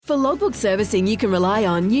For logbook servicing you can rely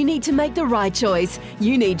on, you need to make the right choice.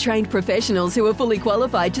 You need trained professionals who are fully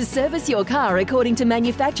qualified to service your car according to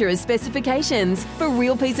manufacturer's specifications. For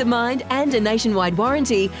real peace of mind and a nationwide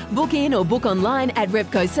warranty, book in or book online at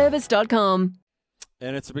repcoservice.com.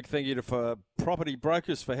 And it's a big thank you to Property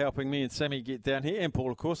Brokers for helping me and Sammy get down here. And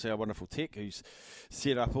Paul, of course, our wonderful tech who's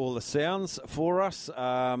set up all the sounds for us.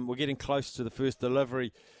 We're getting close to the first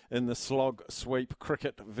delivery in the slog sweep,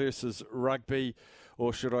 cricket versus rugby,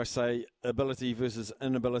 or should I say ability versus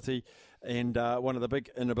inability. And one of the big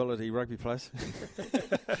inability rugby players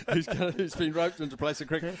who's been roped into place in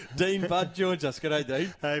cricket, Dean Budd joins us. G'day,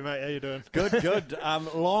 Dean. Hey, mate, how you doing? Good.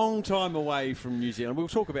 Long time away from New Zealand. We'll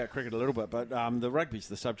talk about cricket a little bit, but the rugby's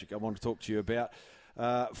the subject I want to talk to you about.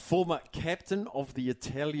 Former captain of the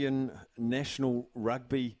Italian national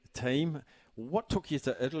rugby team. What took you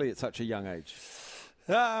to Italy at such a young age?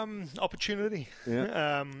 Opportunity.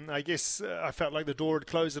 Yeah. I guess I felt like the door had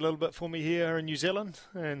closed a little bit for me here in New Zealand,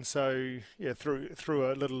 and so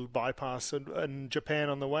through a little bypass in Japan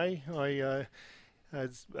on the way, a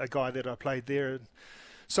guy that I played there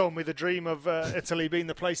sold me the dream of Italy being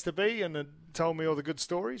the place to be, and told me all the good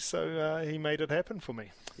stories, so he made it happen for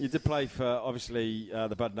me. You did play for, obviously,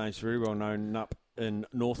 the Bud name's very well known up in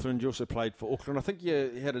Northland. You also played for Auckland. I think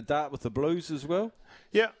you had a dart with the Blues as well.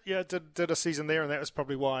 Yeah, did a season there, and that was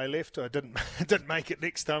probably why I left. I didn't make it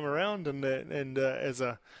next time around, and as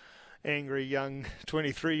a angry young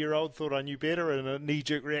 23-year-old, thought I knew better, and a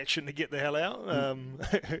knee-jerk reaction to get the hell out.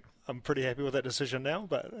 I'm pretty happy with that decision now,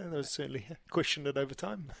 but I was certainly questioned it over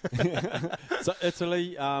time. So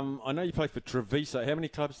Italy, I know you played for Treviso. How many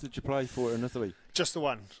clubs did you play for in Italy? Just the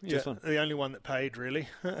one. Just one. The only one that paid, really.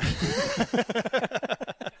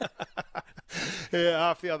 Yeah,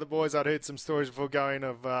 half the other boys I'd heard some stories before going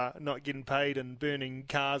of not getting paid and burning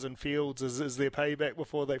cars and fields as their payback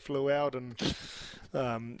before they flew out, and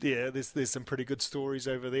there's some pretty good stories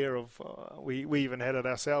over there. Of we even had it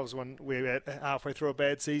ourselves when we were halfway through a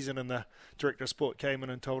bad season, and the director of sport came in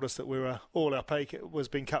and told us that all our pay was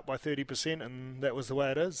being cut by 30%, and that was the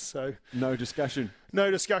way it is. So no discussion.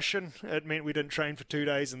 It meant we didn't train for 2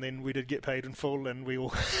 days, and then we did get paid in full, and we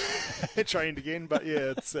all trained again. But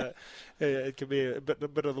it's it can be a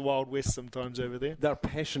bit of the Wild West sometimes over there. They're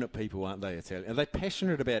passionate people, aren't they, Italian? Are they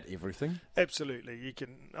passionate about everything? Absolutely.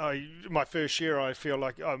 My first year, I feel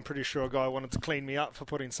like I'm pretty sure a guy wanted to clean me up for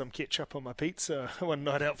putting some ketchup on my pizza one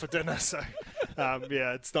night out for dinner. So,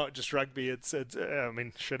 it's not just rugby. It's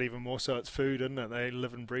even more so, it's food, isn't it? They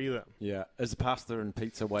live and breathe it. Yeah. Is the pasta and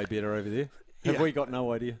pizza way better over there? Have we got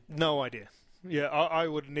no idea? No idea. Yeah, I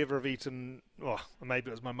would never have eaten, maybe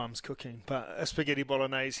it was my mum's cooking, but a spaghetti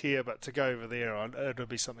bolognese here, but to go over there, it would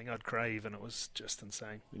be something I'd crave, and it was just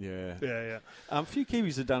insane. Yeah. Yeah. A few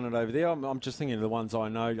Kiwis have done it over there. I'm just thinking of the ones I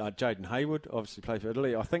know. Jaden Hayward obviously played for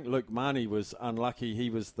Italy. I think Luke Marnie was unlucky.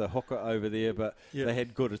 He was the hooker over there, but they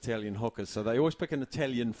had good Italian hookers. So they always pick an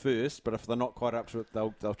Italian first, but if they're not quite up to it,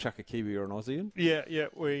 they'll chuck a Kiwi or an Aussie in. Yeah.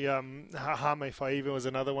 We Hame Faiva was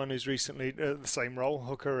another one who's recently the same role,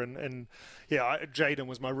 hooker, and Jaden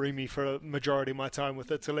was my roomie for a majority of my time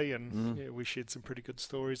with Italy, and we shared some pretty good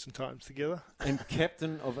stories and times together. And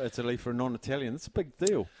captain of Italy for a non-Italian, that's a big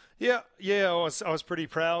deal. Yeah, I was pretty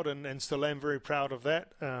proud, and still am very proud of that.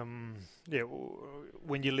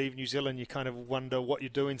 When you leave New Zealand, you kind of wonder what you're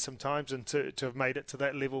doing sometimes, and to have made it to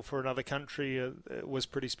that level for another country it was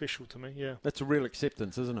pretty special to me. Yeah, that's a real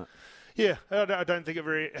acceptance, isn't it? Yeah, I don't think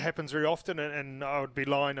it happens very often, and I would be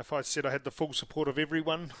lying if I said I had the full support of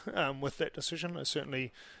everyone with that decision. I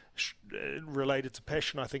certainly related to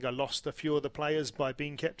passion. I think I lost a few of the players by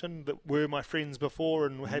being captain that were my friends before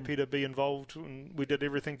and were happy to be involved, and we did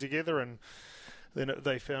everything together, and then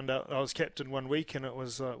they found out I was captain one week, and it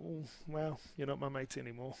was like, well, you're not my mate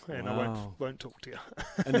anymore, and I won't talk to you.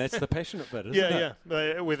 And that's the passionate bit, isn't it?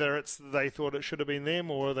 Yeah. Whether it's they thought it should have been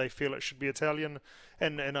them or they feel it should be Italian,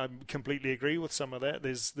 and I completely agree with some of that.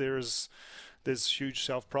 There's huge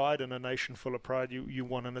self-pride in a nation full of pride. You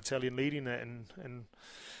want an Italian leading that, and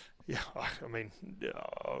yeah,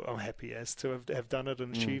 I'm happy as to have done it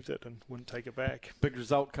and achieved it, and wouldn't take it back. Big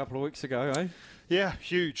result a couple of weeks ago, eh? Yeah,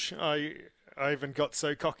 huge. I even got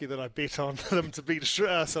so cocky that I bet on them to beat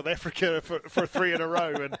South Africa for 3 in a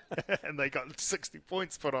row, and they got 60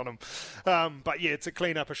 points put on them. But yeah, to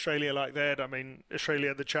clean up Australia like that, I mean, Australia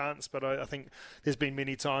had the chance, but I think there's been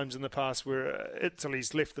many times in the past where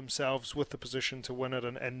Italy's left themselves with the position to win it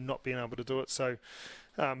and not being able to do it. So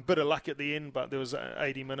bit of luck at the end, but there was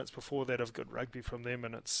 80 minutes before that of good rugby from them,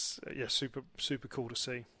 and it's super, super cool to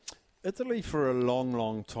see. Italy for a long,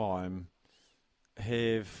 long time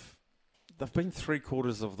they've been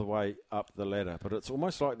 3/4 of the way up the ladder, but it's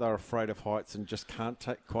almost like they're afraid of heights and just can't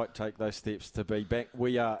quite take those steps to be back.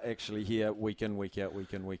 We are actually here week in, week out,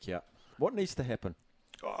 week in, week out. What needs to happen?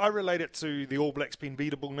 I relate it to the All Blacks being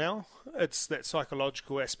beatable now. It's that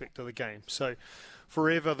psychological aspect of the game. So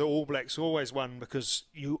forever the All Blacks always won because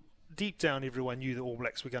deep down everyone knew the All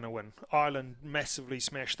Blacks were going to win. Ireland massively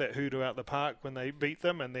smashed that hoodoo out the park when they beat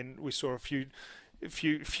them, and then we saw a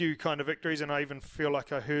few kind of victories, and I even feel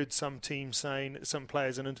like I heard some teams saying, some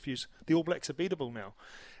players in interviews, the All Blacks are beatable now.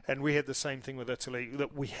 And we had the same thing with Italy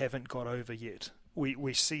that we haven't got over yet.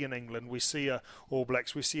 We see in England, we see a All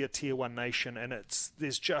Blacks, we see a Tier 1 nation, and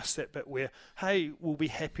there's just that bit where, hey, we'll be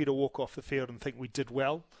happy to walk off the field and think we did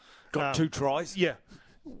well. Got 2 tries? Yeah.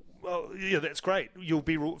 Well, yeah, that's great.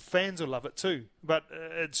 Fans will love it too. But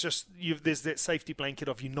it's just there's that safety blanket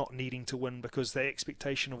of you not needing to win because the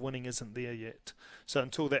expectation of winning isn't there yet. So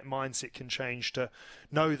until that mindset can change to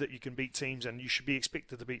know that you can beat teams and you should be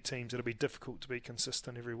expected to beat teams, it'll be difficult to be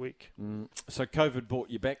consistent every week. So COVID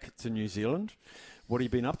brought you back to New Zealand. What have you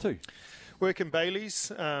been up to? Work in Bailey's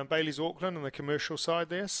Auckland, on the commercial side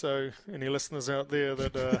there. So any listeners out there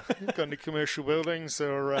that got any commercial buildings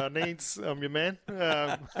or needs, I'm your man.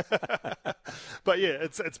 But yeah,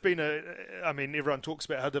 it's been everyone talks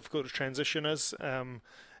about how difficult a transition is, and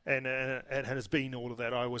it has been all of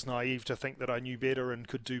that. I was naive to think that I knew better and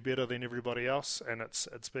could do better than everybody else, and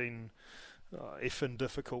it's been effing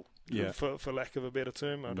difficult, for lack of a better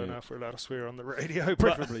term. I don't know if we're allowed to swear on the radio.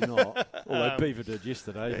 Preferably not. Although Beaver did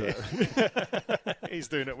yesterday. But he's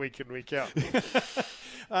doing it week in, week out.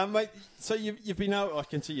 Mate, so you've been out. I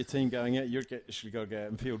can see your team going out. You're actually got to go out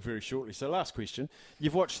and field very shortly. So last question.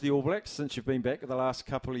 You've watched the All Blacks since you've been back the last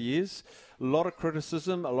couple of years. A lot of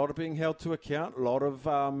criticism, a lot of being held to account, a lot of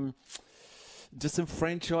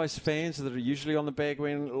disenfranchised fans that are usually on the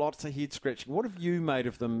bandwagon, lots of head scratching. What have you made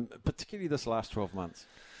of them, particularly this last 12 months?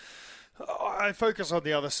 I focus on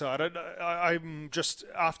the other side. I'm just,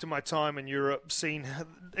 after my time in Europe, seeing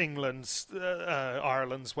England's,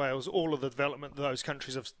 Ireland's, Wales, all of the development that those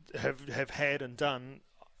countries have had and done.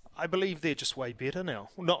 I believe they're just way better now.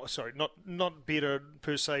 Not better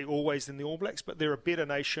per se always than the All Blacks, but they're a better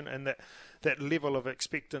nation, and that level of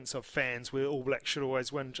expectance of fans where All Blacks should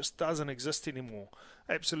always win just doesn't exist anymore.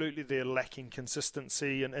 Absolutely, they're lacking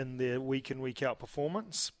consistency in their week in, week out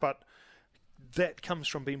performance, but that comes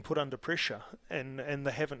from being put under pressure, and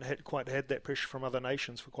they haven't quite had that pressure from other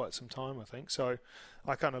nations for quite some time, I think. So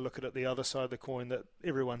I kind of look at it the other side of the coin, that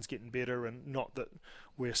everyone's getting better and not that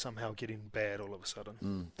we're somehow getting bad all of a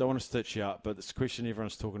sudden. Don't want to stitch you up, but it's a question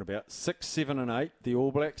everyone's talking about. 6, 7 and 8, the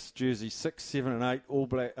All Blacks, jersey 6, 7 and 8, All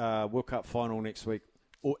Black World Cup final next week.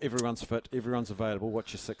 Everyone's fit, everyone's available.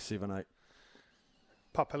 What's your 6, 7, 8?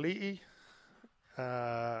 Papali'i,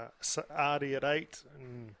 Ardi at 8,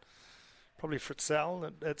 and probably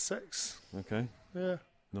Fritzell at 6. Okay. Yeah.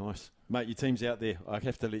 Nice. Mate, your team's out there. I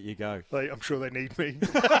have to let you go. I'm sure they need me.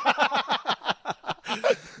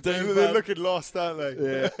 They're looking lost, aren't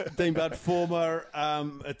they? Yeah. Dean Budd, former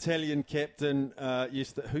Italian captain.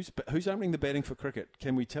 Who's opening the batting for cricket?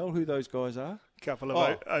 Can we tell who those guys are? Couple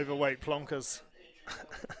of overweight plonkers.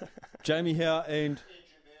 Jamie Howe and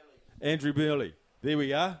Andrew Burley. There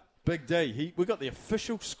we are. Big D. We got the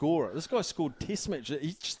official scorer. This guy scored test match.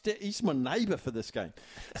 He's my neighbour for this game.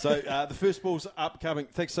 So the first ball's upcoming.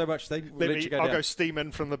 Thanks so much, Dean. I'll go steam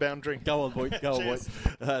in from the boundary. Go on, boy. Go on, boy.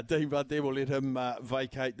 Dean Budd there. We'll let him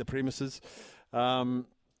vacate the premises.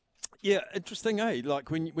 Interesting, eh?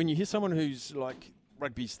 Like when you hear someone who's like,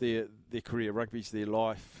 rugby's their career, rugby's their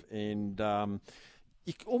life, and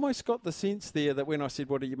you almost got the sense there that when I said,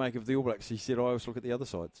 what do you make of the All Blacks? He said, I always look at the other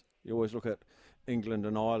sides. You always look at England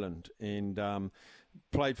and Ireland, and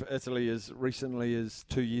played for Italy as recently as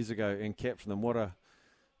 2 years ago and captained them. What a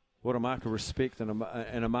mark of respect and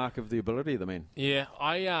a mark of the ability of the men. Yeah,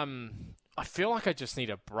 I feel like I just need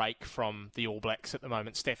a break from the All Blacks at the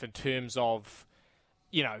moment, Steph, in terms of,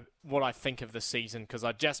 what I think of the season, because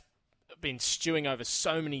I've just been stewing over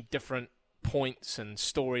so many different points and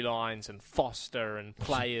storylines and Foster and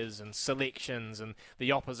players and selections and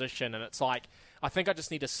the opposition, and it's like, I think I just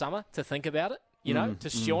need a summer to think about it, to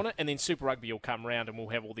stew on it, and then Super Rugby will come around and we'll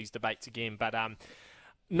have all these debates again. But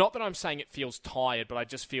not that I'm saying it feels tired, but I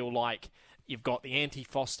just feel like you've got the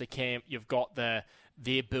anti-Foster camp, you've got their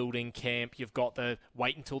building camp, you've got the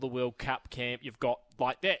wait until the World Cup camp, you've got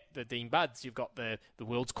like that, the Dean Budds, you've got the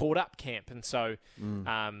world's caught up camp, and so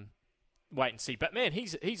wait and see. But man,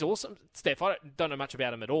 he's awesome, Steph. I don't know much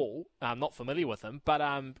about him at all. I'm not familiar with him, but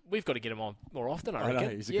we've got to get him on more often, I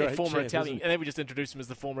reckon. He's a great former chap, Italian, and then we just introduced him as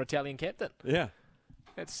the former Italian captain. Yeah.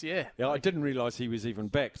 Yeah, I didn't realise he was even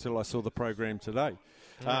back till I saw the program today.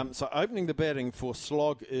 So opening the batting for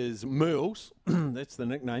Slog is Merles, that's the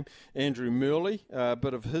nickname, Andrew Merley. A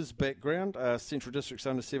bit of his background, Central District's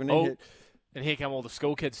under 17. Oh, and here come all the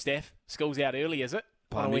school kids, Steph. School's out early, is it?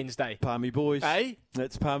 On a Wednesday. Palmy boys. Hey?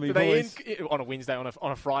 That's Palmy Do boys. they end on a Wednesday, on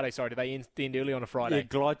a Friday, sorry. Do they end early on a Friday? Yeah,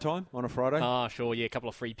 glide time on a Friday. Ah, sure, yeah, a couple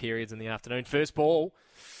of free periods in the afternoon. First ball.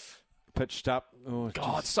 Pitched up. Oh,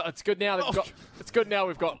 God, it's good now. It's good now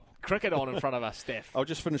we've got cricket on in front of us, Steph. I'll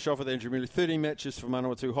just finish off with Andrew Merley. 13 matches for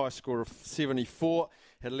Manawatu, high score of 74.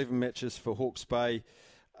 Had 11 matches for Hawke's Bay,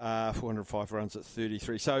 405 runs at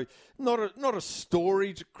 33. So not a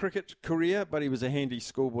storied cricket career, but he was a handy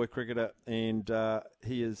schoolboy cricketer, and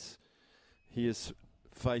he is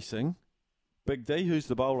facing Big D. Who's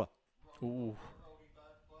the bowler? Ooh.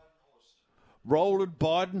 Roland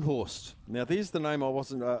Badenhorst. Now, there's the name I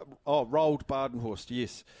wasn't... Roald Badenhorst,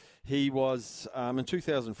 yes. He was, in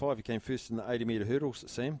 2005, he came first in the 80-metre hurdles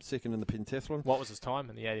at Sam, second in the pentathlon. What was his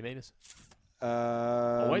time in the 80 metres?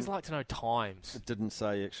 I always like to know times. It didn't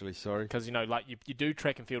say, actually, sorry. Because, like you do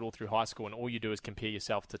track and field all through high school, and all you do is compare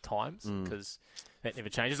yourself to times, because that never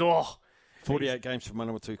changes. 48 games for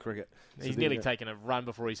Manawatu cricket. He's nearly taken a run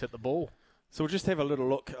before he's hit the ball. So we'll just have a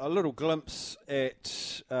little glimpse at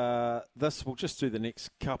this. We'll just do the next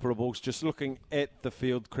couple of balls. Just looking at the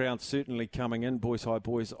field, crowd certainly coming in. Boys High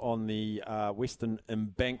Boys on the Western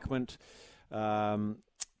Embankment. Badenhorst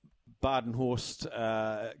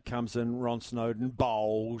comes in. Ron Snowden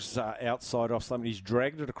bowls outside off something. He's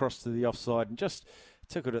dragged it across to the offside and just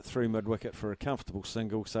took it through mid-wicket for a comfortable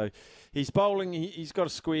single. So he's bowling. He's got a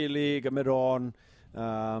square leg, a mid-on.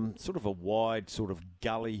 Sort of a wide sort of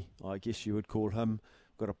gully, I guess you would call him.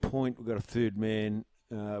 We've got a point, we've got a third man,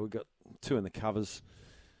 we've got two in the covers,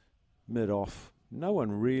 mid-off. No one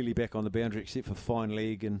really back on the boundary except for fine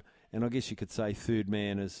leg, and I guess you could say third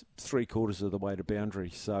man is 3/4 of the way to boundary.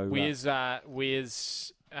 So where's our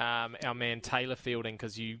man Taylor fielding?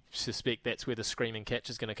 Because you suspect that's where the screaming catch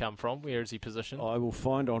is going to come from. Where is he positioned? I will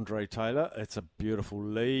find Andre Taylor. It's a beautiful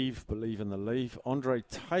leave. Believe in the leave. Andre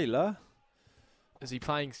Taylor. Is he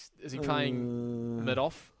playing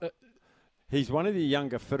mid-off? He's one of the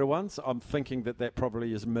younger, fitter ones. I'm thinking that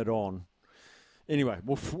probably is mid-on. Anyway,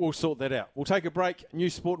 we'll sort that out. We'll take a break,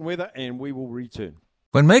 news, sport and weather, and we will return.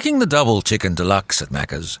 When making the double chicken deluxe at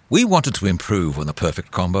Macca's, we wanted to improve on the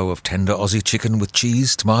perfect combo of tender Aussie chicken with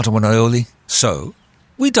cheese, tomato and aioli. So,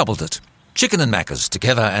 we doubled it. Chicken and Macca's,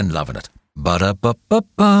 together and loving it.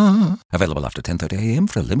 Ba-da-ba-ba-ba. Available after 10:30 a.m.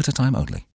 for a limited time only.